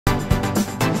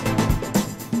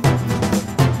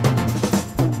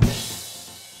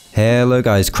Hello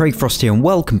guys, Craig Frost here and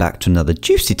welcome back to another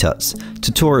JuicyTuts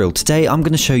tutorial. Today I'm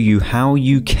going to show you how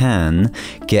you can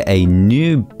get a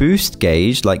new boost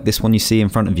gauge like this one you see in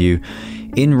front of you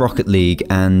in Rocket League,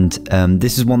 and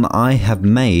this is one that I have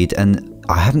made and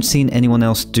I haven't seen anyone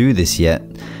else do this yet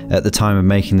at the time of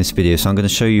making this video, so I'm going to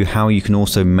show you how you can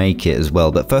also make it as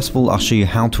well. But first of all, I'll show you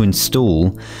how to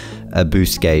install a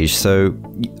boost gauge. So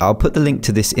I'll put the link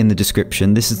to this in the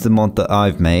description. This is the mod that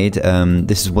I've made.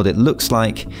 This is what it looks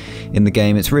like in the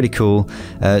game. It's really cool.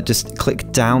 Just click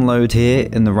download here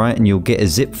in the right and you'll get a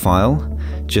zip file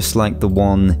just like the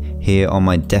one here on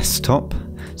my desktop.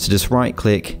 So just right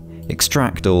click,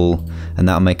 extract all, and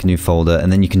that'll make a new folder,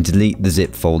 and then you can delete the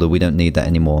zip folder. We don't need that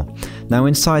anymore. Now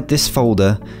inside this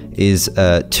folder is 2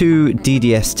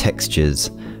 DDS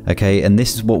textures, okay, and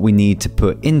this is what we need to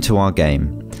put into our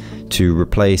game to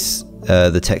replace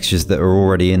the textures that are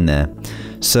already in there.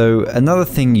 So another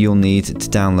thing you'll need to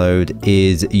download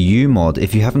is UMod.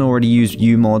 If you haven't already used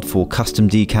UMod for custom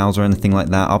decals or anything like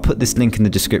that, I'll put this link in the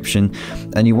description,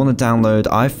 and you want to download,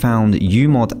 I found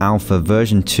UMod Alpha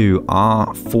version 2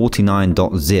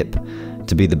 r49.zip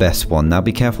to be the best one. Now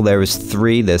be careful, there is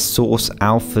 3. There's source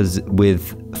alphas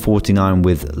with 49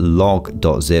 with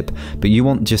log.zip, but you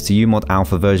want just the UMod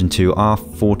Alpha version 2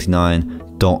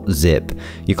 r49.zip.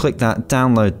 You click that,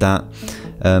 download that,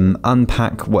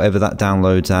 unpack whatever that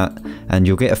downloads at, and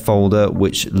you'll get a folder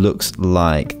which looks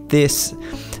like this,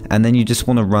 and then you just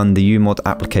want to run the UMod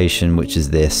application, which is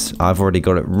this. I've already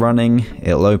got it running.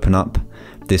 It'll open up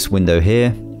this window here,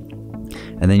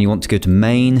 and then you want to go to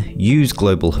main, use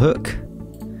global hook,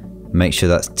 make sure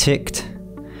that's ticked,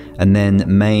 and then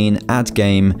main, add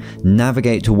game,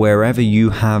 navigate to wherever you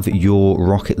have your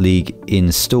Rocket League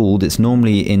installed. It's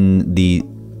normally in the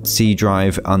C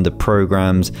drive under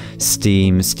programs,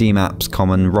 Steam apps,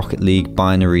 common, Rocket League,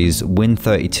 binaries,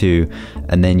 Win32,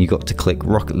 and then you got to click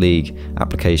Rocket League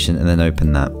application and then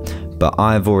open that. But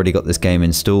I've already got this game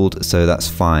installed, so that's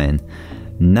fine.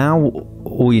 Now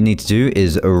all you need to do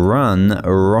is run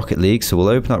Rocket League. So we'll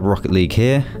open up Rocket League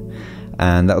here,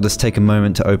 and that'll just take a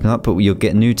moment to open up, but you'll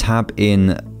get a new tab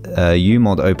in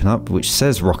UMod open up which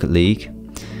says Rocket League,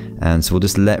 and so we'll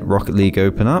just let Rocket League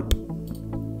open up,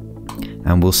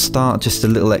 and we'll start just a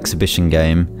little exhibition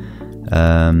game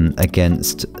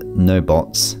against no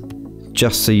bots,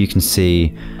 just so you can see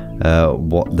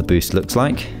what the boost looks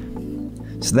like.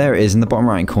 So there it is in the bottom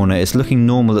right hand corner. It's looking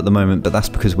normal at the moment, but that's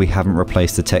because we haven't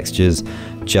replaced the textures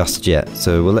just yet.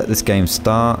 So we'll let this game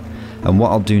start, and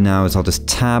what I'll do now is I'll just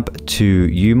tab to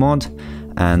UMod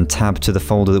and tab to the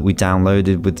folder that we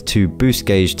downloaded with the 2 boost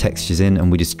gauge textures in,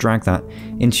 and we just drag that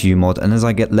into UMod, and as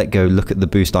I let go, look at the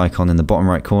boost icon in the bottom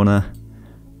right corner.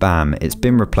 Bam, it's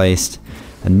been replaced,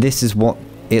 and this is what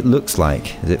it looks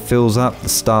like. As it fills up, the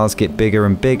stars get bigger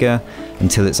and bigger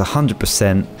until it's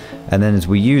 100%, and then as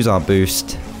we use our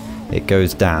boost, it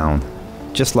goes down,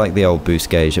 just like the old boost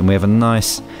gauge, and we have a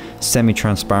nice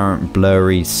semi-transparent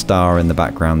blurry star in the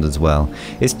background as well.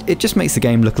 It just makes the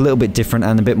game look a little bit different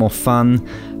and a bit more fun.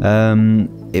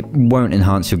 It won't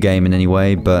enhance your game in any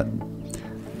way, but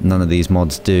none of these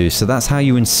mods do. So that's how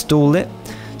you install it.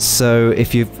 So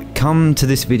if you've come to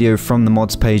this video from the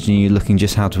mods page and you're looking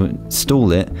just how to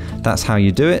install it, that's how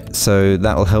you do it, so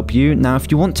that will help you. Now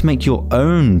if you want to make your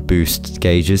own boost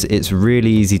gauges, it's really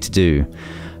easy to do.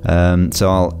 So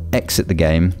I'll exit the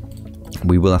game.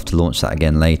 We will have to launch that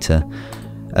again later.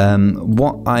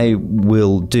 What I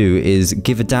will do is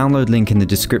give a download link in the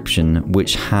description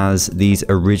which has these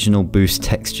original boost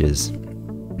textures.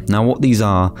 Now what these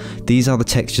are the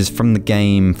textures from the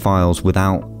game files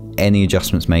without any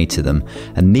adjustments made to them,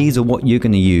 and these are what you're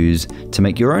going to use to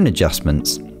make your own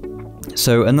adjustments.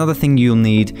 So another thing you'll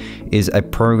need is a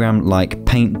program like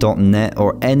paint.net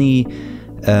or any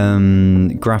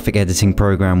graphic editing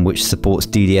program which supports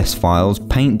DDS files.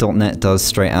 Paint.net does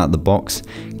straight out of the box.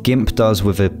 GIMP does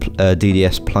with a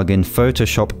DDS plugin.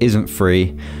 Photoshop isn't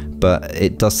free, but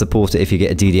it does support it if you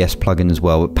get a DDS plugin as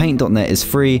well. But Paint.net is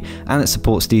free and it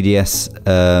supports DDS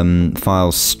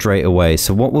files straight away.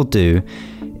 So what we'll do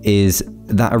is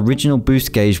that original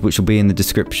boost gauge, which will be in the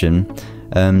description,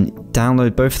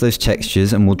 download both of those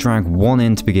textures, and we'll drag one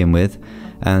in to begin with.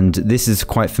 And this is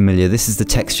quite familiar. This is the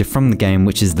texture from the game,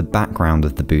 which is the background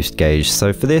of the boost gauge.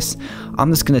 So for this, I'm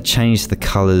just going to change the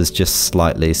colors just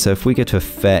slightly. So if we go to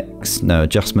effects, no,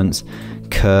 adjustments,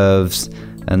 curves,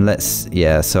 and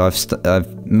so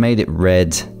I've made it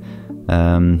red.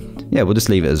 Yeah, we'll just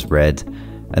leave it as red,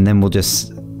 and then we'll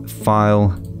just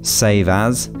file, save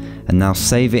as, and now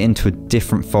save it into a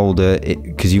different folder,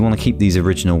 because you want to keep these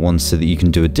original ones so that you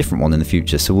can do a different one in the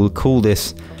future. So we'll call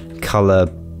this color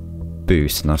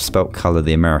boost, and I've spelt color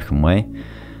the American way.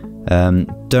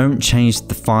 Don't change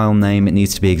the file name, it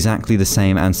needs to be exactly the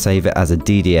same, and save it as a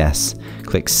DDS.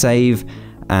 Click save,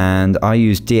 and I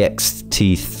use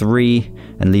DXT3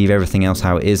 and leave everything else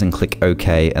how it is and click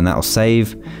OK, and that'll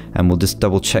save. And we'll just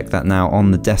double check that now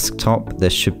on the desktop. There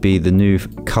should be the new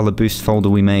color boost folder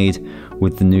we made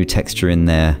with the new texture in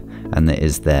there, and it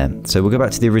is there. So we'll go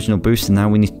back to the original boost, and now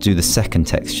we need to do the second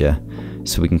texture.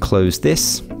 So we can close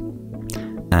this,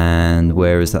 and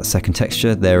where is that second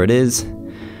texture? There it is.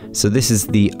 So this is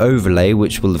the overlay,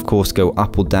 which will of course go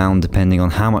up or down depending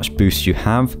on how much boost you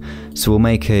have. So we'll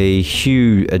make a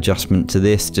hue adjustment to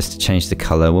this just to change the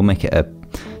color. We'll make it a,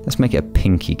 let's make it a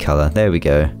pinky color. There we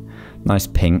go. Nice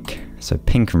pink. So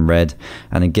pink and red.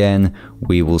 And again,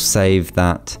 we will save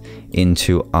that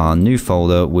into our new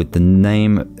folder with the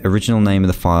name, original name of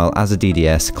the file as a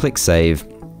DDS. Click save.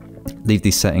 Leave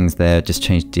these settings there, just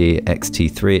change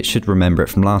DXT3, it should remember it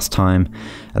from last time,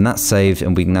 and that's saved,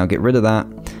 and we can now get rid of that,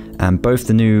 and both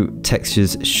the new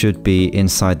textures should be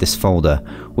inside this folder,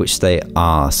 which they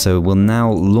are. So we'll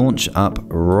now launch up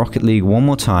Rocket League one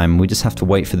more time. We just have to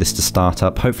wait for this to start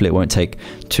up. Hopefully it won't take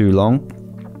too long.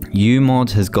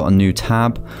 UMod has got a new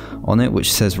tab on it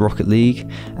which says Rocket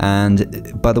League,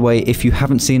 and by the way, if you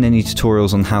haven't seen any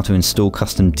tutorials on how to install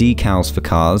custom decals for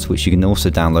cars, which you can also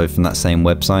download from that same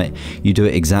website, you do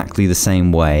it exactly the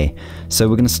same way. So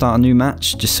we're going to start a new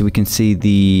match just so we can see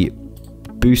the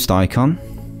boost icon,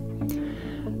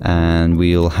 and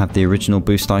we'll have the original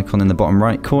boost icon in the bottom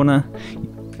right corner,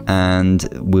 and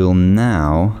we'll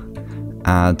now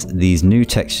add these new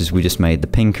textures we just made, the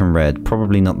pink and red.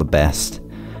 Probably not the best,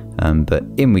 but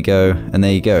in we go, and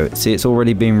there you go. See, it's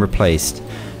already been replaced.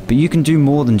 But you can do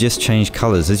more than just change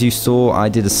colors. As you saw, I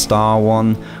did a star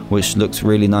one which looks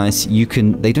really nice. You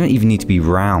can, they don't even need to be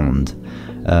round,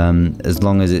 as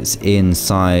long as it's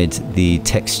inside the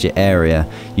texture area.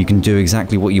 You can do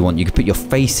exactly what you want. You can put your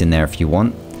face in there if you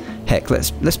want. Heck,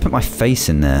 let's put my face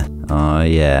in there. Oh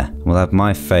yeah, we'll have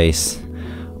my face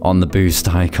on the boost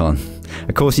icon.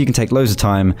 Of course, you can take loads of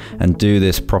time and do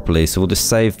this properly, so we'll just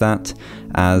save that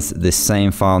as this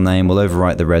same file name. We'll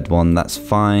overwrite the red one, that's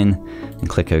fine, and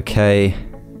click OK.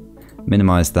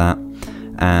 Minimize that,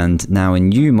 and now in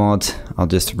UMod, I'll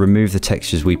just remove the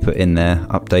textures we put in there,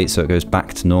 update so it goes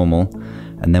back to normal,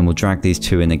 and then we'll drag these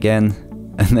two in again,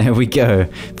 and there we go.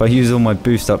 If I use all my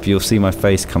boost up, you'll see my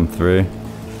face come through.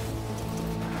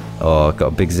 Oh, I've got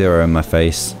a big 0 in my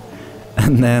face.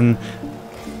 And then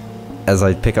as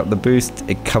I pick up the boost,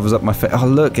 it covers up my face. Oh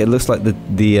look, it looks like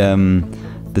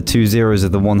the 2 zeros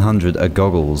of the 100 are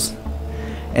goggles.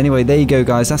 Anyway, there you go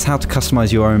guys, that's how to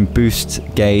customize your own boost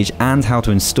gauge and how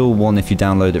to install one if you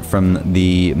download it from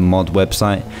the mod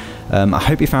website. I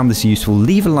hope you found this useful.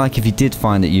 Leave a like if you did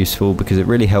find it useful, because it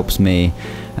really helps me,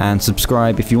 and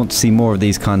subscribe if you want to see more of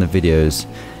these kind of videos.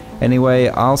 Anyway,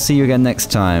 I'll see you again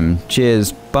next time.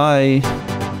 Cheers, bye!